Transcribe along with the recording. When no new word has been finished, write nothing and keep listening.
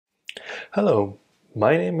Hello,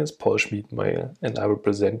 my name is Paul Schmiedmayer and I will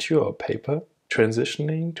present you our paper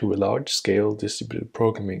Transitioning to a Large-Scale Distributed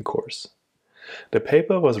Programming Course. The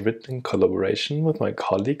paper was written in collaboration with my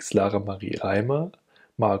colleagues Lara Reimer,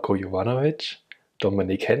 Marko Jovanović,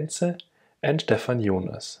 Dominic Henze and Stephan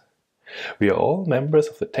Jonas. We are all members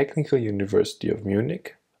of the Technical University of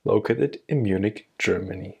Munich, located in Munich,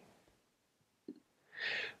 Germany.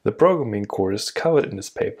 The programming course covered in this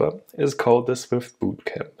paper is called the Swift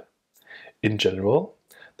Bootcamp. In general,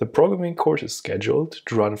 the programming course is scheduled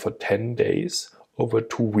to run for 10 days over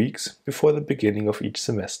 2 weeks before the beginning of each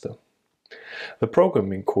semester. The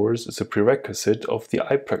programming course is a prerequisite of the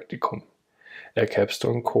iPracticum, a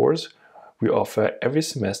capstone course we offer every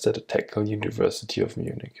semester at the Technical University of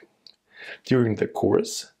Munich. During the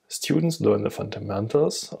course, students learn the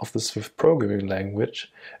fundamentals of the Swift programming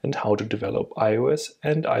language and how to develop iOS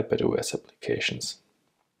and iPadOS applications.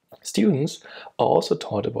 Students are also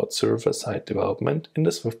taught about server-side development in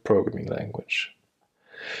the Swift programming language.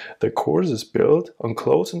 The course is built on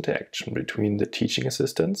close interaction between the teaching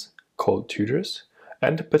assistants, called tutors,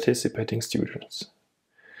 and the participating students.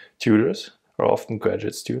 Tutors are often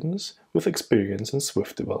graduate students with experience in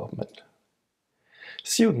Swift development.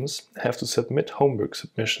 Students have to submit homework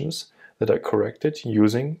submissions that are corrected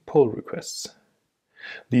using pull requests.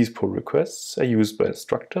 These pull requests are used by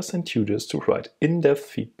instructors and tutors to provide in-depth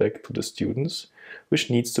feedback to the students, which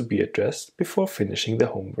needs to be addressed before finishing the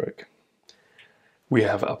homework. We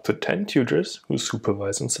have up to 10 tutors who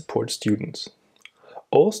supervise and support students.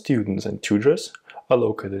 All students and tutors are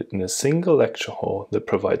located in a single lecture hall that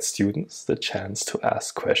provides students the chance to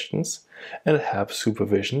ask questions and have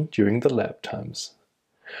supervision during the lab times.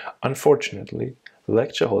 Unfortunately, the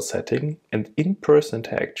lecture hall setting and in-person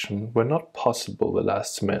interaction were not possible the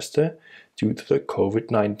last semester due to the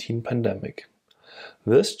COVID-19 pandemic.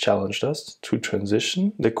 This challenged us to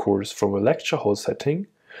transition the course from a lecture hall setting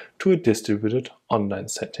to a distributed online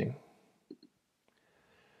setting.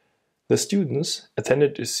 The students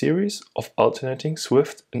attended a series of alternating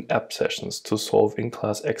Swift and app sessions to solve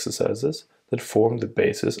in-class exercises that form the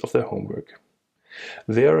basis of their homework.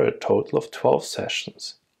 There are a total of 12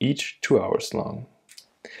 sessions, each 2 hours long.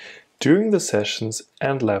 During the sessions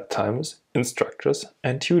and lab times, instructors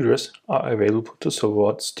and tutors are available to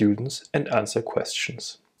support students and answer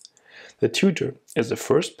questions. The tutor is the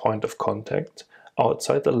first point of contact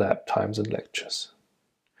outside the lab times and lectures.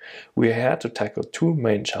 We had to tackle two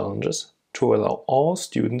main challenges to allow all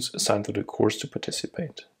students assigned to the course to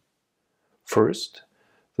participate. First,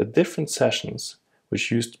 the different sessions,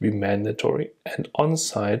 which used to be mandatory and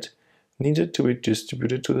on-site, needed to be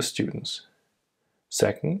distributed to the students.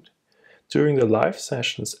 Second, during the live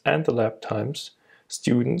sessions and the lab times,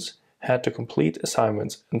 students had to complete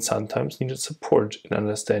assignments and sometimes needed support in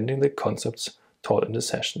understanding the concepts taught in the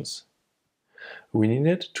sessions. We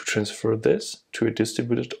needed to transfer this to a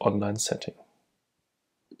distributed online setting.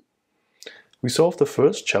 We solved the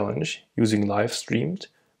first challenge using live-streamed,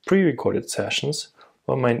 pre-recorded sessions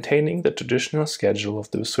while maintaining the traditional schedule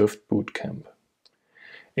of the Swift Bootcamp.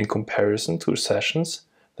 In comparison to sessions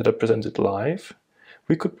that are presented live,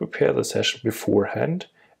 we could prepare the session beforehand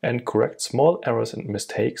and correct small errors and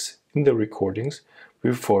mistakes in the recordings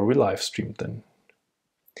before we live-streamed them.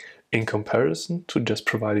 In comparison to just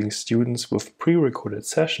providing students with pre-recorded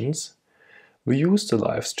sessions, we used the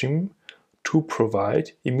live stream to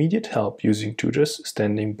provide immediate help using tutors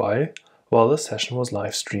standing by while the session was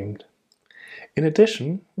live-streamed. In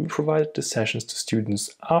addition, we provided the sessions to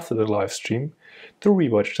students after the live stream to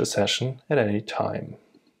rewatch the session at any time.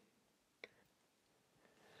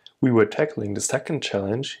 We were tackling the second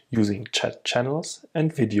challenge using chat channels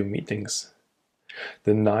and video meetings.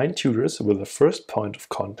 The 9 tutors were the first point of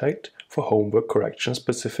contact for homework correction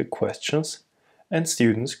specific questions, and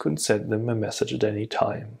students could send them a message at any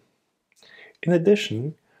time. In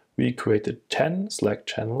addition, we created 10 Slack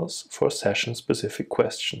channels for session specific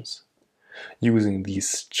questions. Using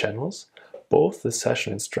these channels, both the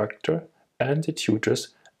session instructor and the tutors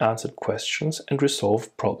answered questions and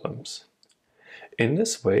resolved problems. In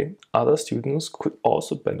this way, other students could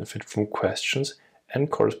also benefit from questions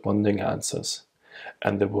and corresponding answers,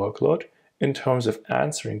 and the workload in terms of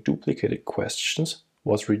answering duplicated questions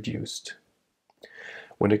was reduced.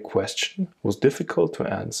 When a question was difficult to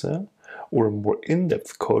answer or a more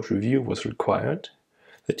in-depth code review was required,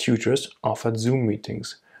 the tutors offered Zoom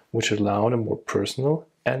meetings, which allowed a more personal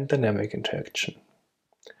and dynamic interaction.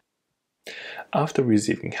 After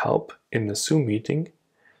receiving help in the Zoom meeting,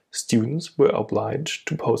 students were obliged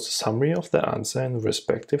to post a summary of their answer in the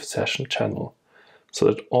respective session channel, so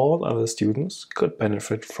that all other students could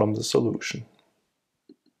benefit from the solution.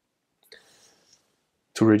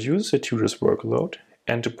 To reduce the tutor's workload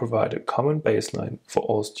and to provide a common baseline for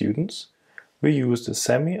all students, we used a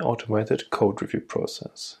semi-automated code review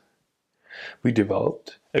process. We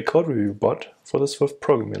developed a code review bot for the Swift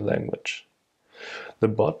programming language. The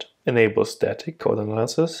bot enables static code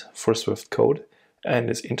analysis for Swift code and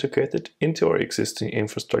is integrated into our existing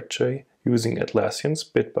infrastructure using Atlassian's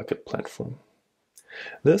Bitbucket platform.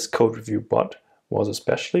 This code review bot was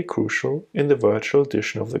especially crucial in the virtual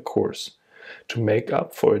edition of the course to make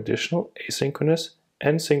up for additional asynchronous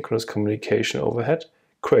and synchronous communication overhead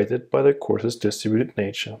created by the course's distributed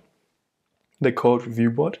nature. The code review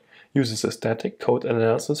bot uses a static code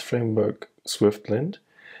analysis framework SwiftLint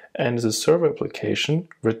and is a server application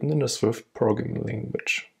written in the Swift programming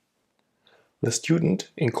language. The student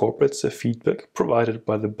incorporates the feedback provided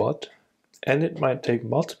by the bot, and it might take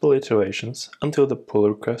multiple iterations until the pull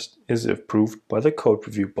request is approved by the code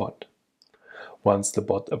review bot. Once the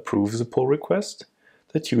bot approves the pull request,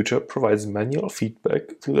 the tutor provides manual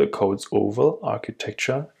feedback to the code's overall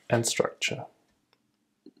architecture and structure.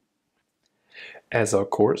 As our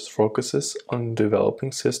course focuses on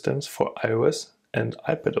developing systems for iOS and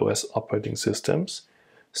iPadOS operating systems,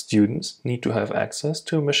 students need to have access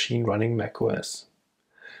to a machine running macOS.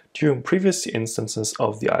 During previous instances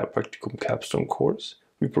of the iPracticum capstone course,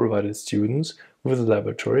 we provided students with a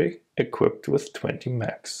laboratory equipped with 20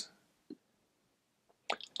 Macs.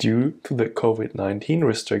 Due to the COVID-19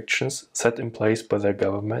 restrictions set in place by the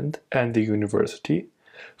government and the university,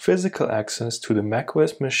 physical access to the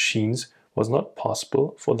macOS machines was not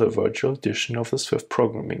possible for the virtual edition of the Swift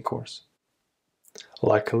programming course.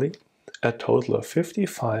 Luckily, a total of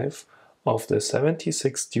 55 of the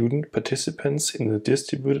 76 student participants in the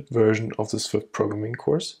distributed version of the Swift programming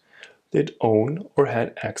course did own or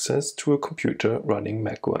had access to a computer running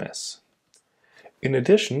macOS. In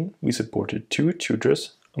addition, we supported 2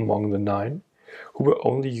 tutors among the 9 who were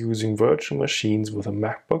only using virtual machines with a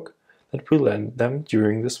MacBook that we lent them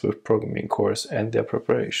during the Swift programming course and their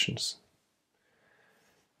preparations.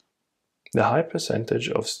 The high percentage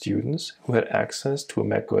of students who had access to a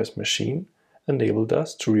macOS machine enabled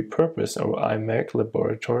us to repurpose our iMac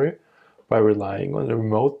laboratory by relying on a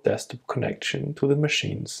remote desktop connection to the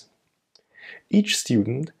machines. Each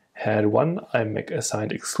student had one iMac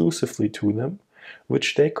assigned exclusively to them,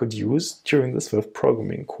 which they could use during the Swift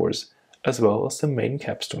programming course, as well as the main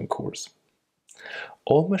capstone course.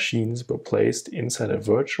 All machines were placed inside a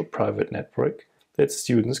virtual private network that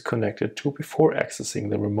students connected to before accessing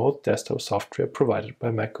the remote desktop software provided by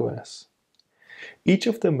macOS. Each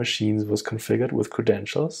of the machines was configured with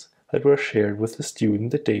credentials that were shared with the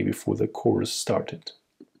student the day before the course started.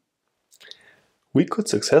 We could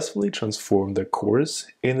successfully transform the course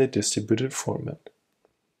in the distributed format.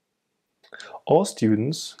 All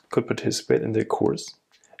students could participate in the course,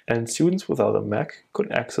 and students without a Mac could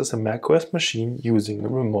access a macOS machine using a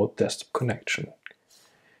remote desktop connection.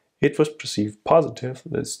 It was perceived positive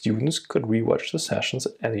that students could rewatch the sessions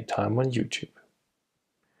at any time on YouTube.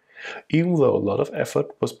 Even though a lot of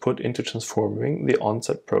effort was put into transforming the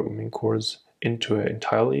on-site programming course into an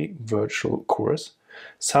entirely virtual course,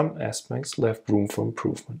 some aspects left room for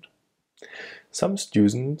improvement. Some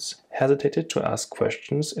students hesitated to ask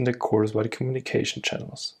questions in the course-wide communication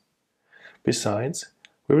channels. Besides,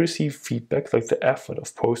 we received feedback like the effort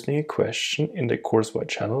of posting a question in the course-wide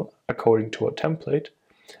channel according to our template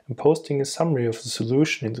and posting a summary of the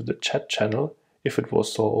solution into the chat channel if it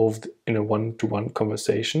was solved in a one-to-one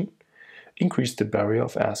conversation increased the barrier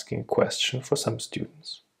of asking a question for some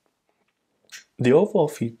students. The overall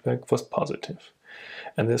feedback was positive,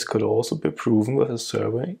 and this could also be proven with a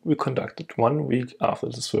survey we conducted 1 week after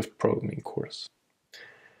the Swift programming course.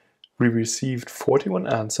 We received 41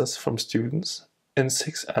 answers from students and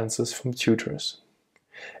 6 answers from tutors.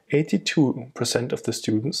 82% of the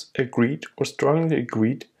students agreed or strongly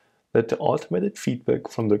agreed that the automated feedback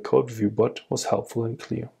from the code review bot was helpful and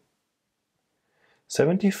clear.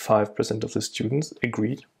 75% of the students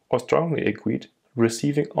agreed or strongly agreed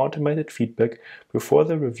receiving automated feedback before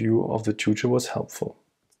the review of the tutor was helpful.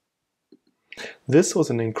 This was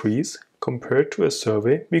an increase compared to a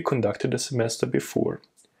survey we conducted a semester before,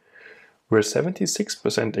 where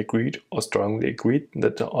 76% agreed or strongly agreed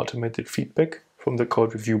that the automated feedback from the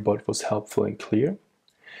code review bot was helpful and clear,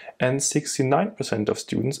 and 69% of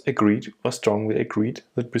students agreed or strongly agreed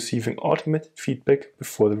that receiving automated feedback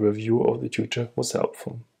before the review of the tutor was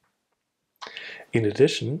helpful. In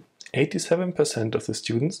addition, 87% of the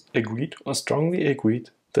students agreed or strongly agreed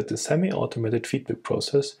that the semi-automated feedback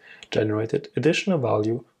process generated additional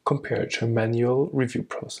value compared to a manual review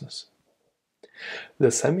process. The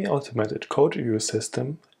semi-automated code review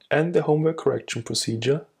system and the homework correction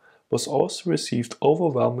procedure was also received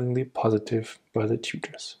overwhelmingly positive by the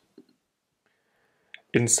tutors.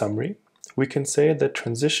 In summary, we can say that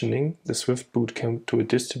transitioning the Swift Bootcamp to a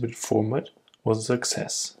distributed format was a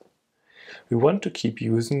success. We want to keep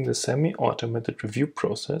using the semi-automated review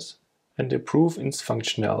process and improve its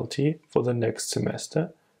functionality for the next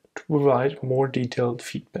semester to provide more detailed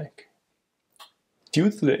feedback. Due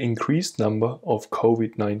to the increased number of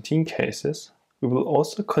COVID-19 cases, we will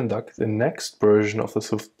also conduct the next version of the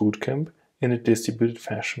Swift Bootcamp in a distributed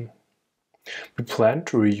fashion. We plan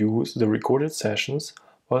to reuse the recorded sessions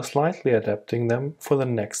while slightly adapting them for the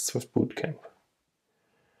next Swift Bootcamp.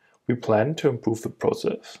 We plan to improve the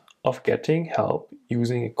process of getting help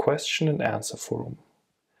using a question and answer forum.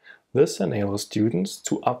 This enables students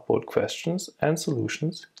to upvote questions and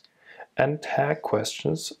solutions and tag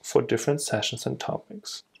questions for different sessions and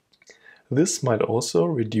topics. This might also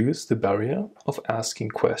reduce the barrier of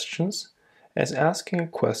asking questions, as asking a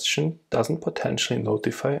question doesn't potentially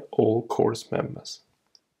notify all course members.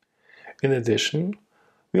 In addition,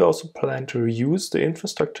 we also plan to reuse the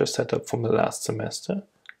infrastructure setup from the last semester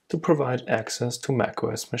to provide access to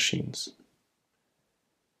macOS machines.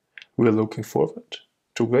 We are looking forward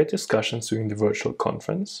to great discussions during the virtual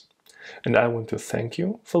conference, and I want to thank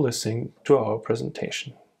you for listening to our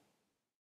presentation.